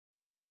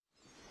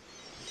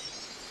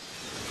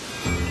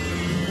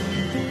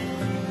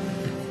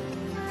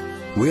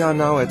We are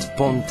now at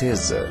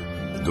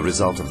Pomteze, the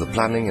result of the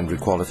planning and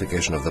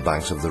requalification of the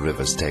banks of the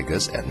rivers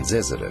Tagus and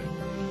Zezere.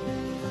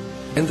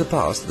 In the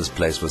past, this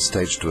place was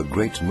staged to a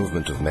great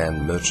movement of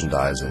men,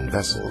 merchandise and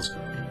vessels.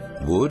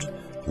 Wood,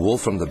 wool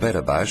from the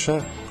Beira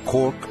Baixa,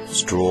 cork,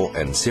 straw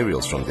and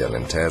cereals from the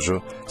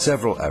Alentejo,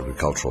 several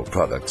agricultural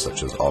products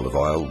such as olive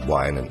oil,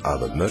 wine and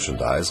other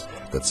merchandise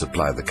that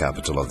supply the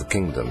capital of the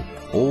kingdom,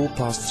 all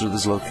passed through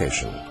this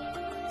location.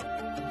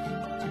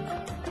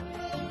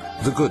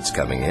 The goods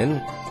coming in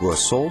were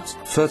salt,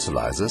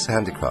 fertilizers,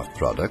 handicraft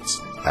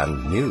products,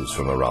 and news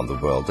from around the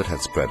world that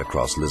had spread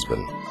across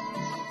Lisbon.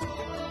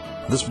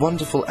 This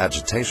wonderful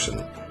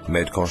agitation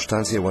made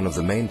Constância one of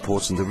the main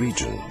ports in the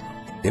region.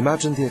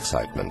 Imagine the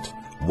excitement,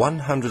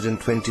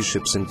 120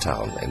 ships in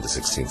town in the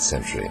 16th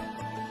century.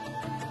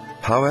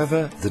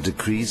 However, the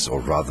decrease, or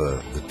rather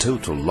the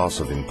total loss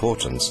of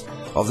importance,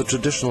 of the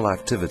traditional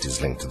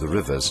activities linked to the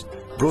rivers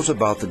brought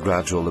about the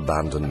gradual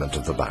abandonment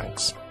of the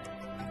banks.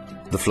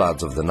 The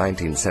floods of the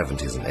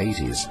 1970s and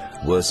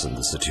 80s worsened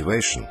the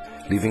situation,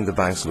 leaving the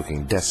banks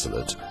looking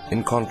desolate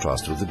in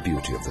contrast with the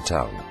beauty of the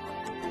town.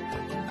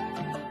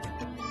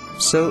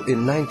 So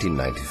in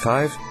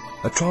 1995,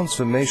 a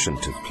transformation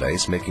took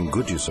place, making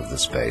good use of the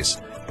space,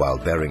 while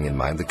bearing in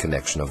mind the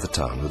connection of the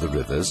town with the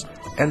rivers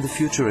and the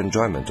future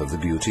enjoyment of the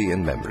beauty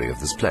and memory of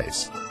this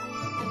place.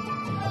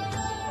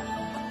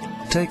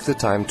 Take the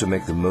time to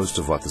make the most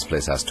of what this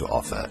place has to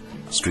offer.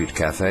 Street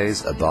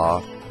cafes, a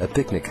bar, a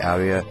picnic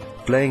area,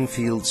 playing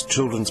fields,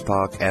 children's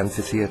park,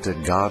 amphitheatre,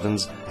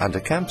 gardens, and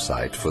a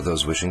campsite for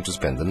those wishing to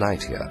spend the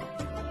night here.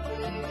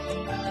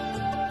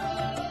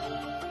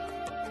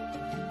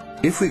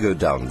 If we go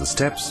down the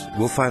steps,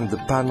 we'll find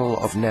the panel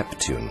of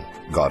Neptune,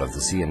 god of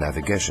the sea and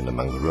navigation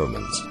among the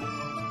Romans.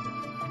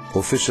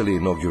 Officially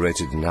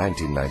inaugurated in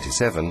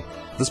 1997,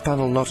 this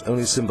panel not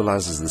only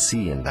symbolizes the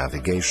sea and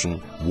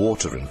navigation,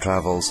 water and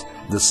travels,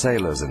 the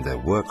sailors and their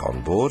work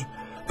on board,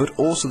 but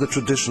also the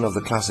tradition of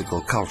the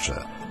classical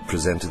culture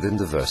presented in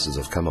the verses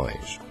of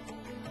Camões.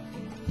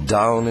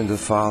 Down in the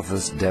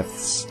farthest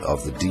depths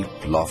of the deep,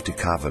 lofty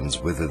caverns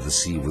whither the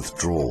sea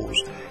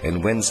withdraws,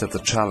 and whence at the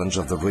challenge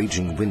of the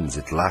raging winds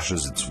it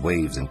lashes its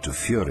waves into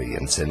fury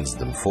and sends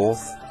them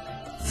forth,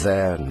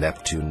 there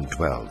Neptune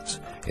dwelt,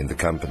 in the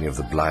company of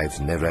the blithe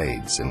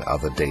Nereids and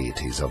other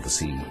deities of the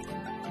sea.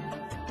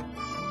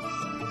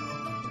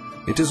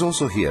 It is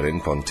also here in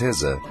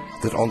Pomteze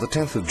that on the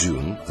 10th of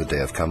June, the day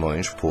of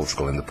Camões,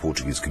 Portugal and the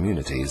Portuguese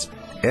communities,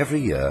 every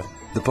year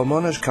the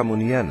Pomonas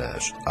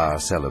Camunianas are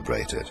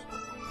celebrated.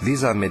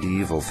 These are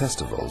medieval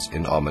festivals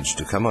in homage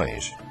to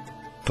Camões.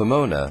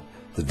 Pomona,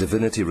 the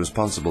divinity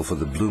responsible for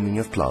the blooming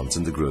of plants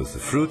and the growth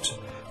of fruit,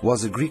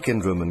 was a Greek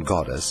and Roman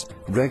goddess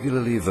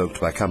regularly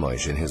evoked by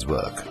Camões in his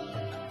work.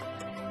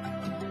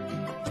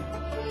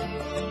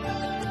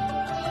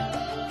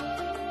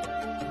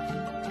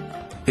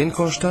 In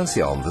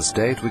Constância on this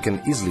date we can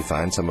easily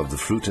find some of the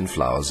fruit and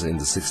flowers in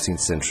the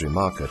 16th century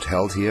market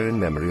held here in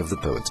memory of the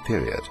poet's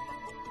period.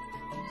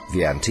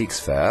 The Antiques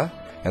Fair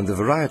and the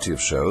variety of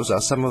shows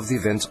are some of the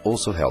events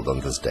also held on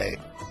this day.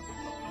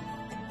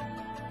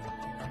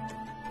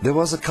 There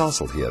was a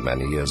castle here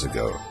many years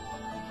ago.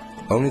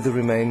 Only the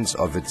remains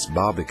of its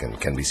barbican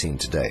can be seen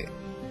today.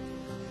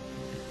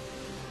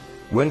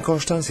 When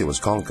Constância was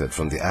conquered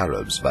from the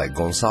Arabs by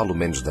Gonçalo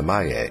Mendes de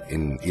Maia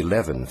in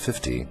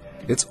 1150,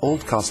 its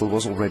old castle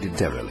was already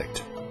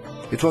derelict.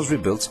 It was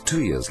rebuilt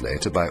 2 years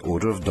later by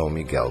order of Dom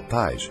Miguel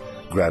Pais,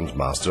 Grand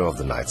Master of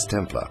the Knights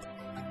Templar.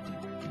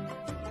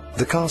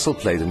 The castle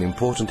played an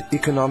important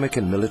economic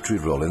and military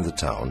role in the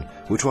town,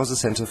 which was a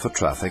center for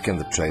traffic and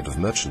the trade of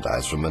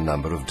merchandise from a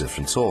number of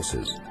different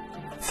sources.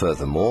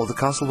 Furthermore, the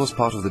castle was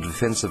part of the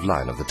defensive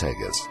line of the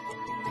Tagus.